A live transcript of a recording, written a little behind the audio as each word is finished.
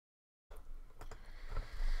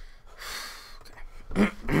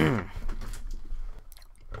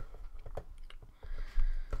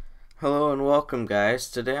Hello and welcome, guys.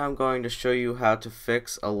 Today I'm going to show you how to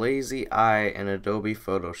fix a lazy eye in Adobe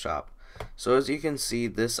Photoshop. So as you can see,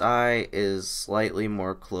 this eye is slightly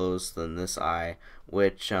more closed than this eye,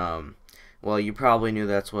 which well, you probably knew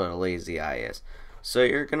that's what a lazy eye is. So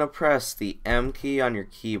you're going to press the M key on your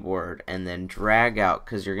keyboard and then drag out,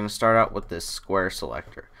 because you're going to start out with this square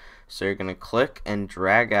selector. So you're going to click and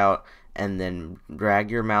drag out and then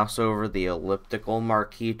drag your mouse over the elliptical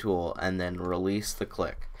marquee tool and then release the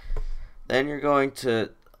click. Then you're going to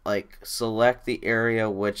select the area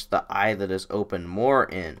which the eye that is open more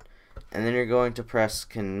in, and then you're going to press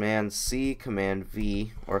Command C, Command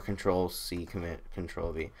V, or Control C,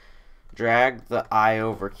 Control V. Drag the eye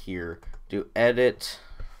over here. Do Edit,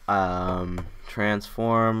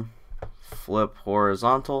 Transform, Flip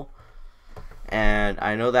Horizontal. And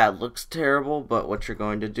I know that looks terrible, but what you're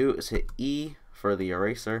going to do is hit E for the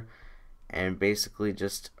eraser and basically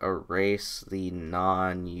just erase the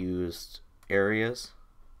non-used areas.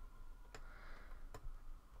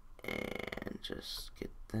 And just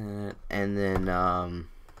get that, and then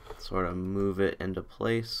sort of move it into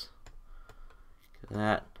place. Get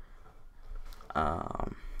that.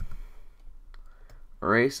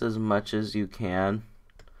 Erase as much as you can.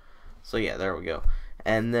 So yeah, there we go.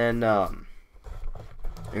 And then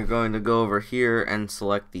you're going to go over here and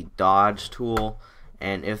select the dodge tool,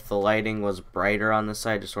 and if the lighting was brighter on the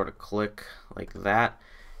side, just sort of click like that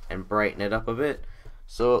and brighten it up a bit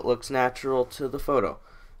so it looks natural to the photo.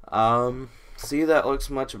 See, that looks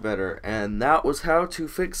much better, and that was how to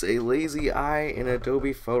fix a lazy eye in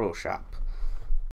Adobe Photoshop.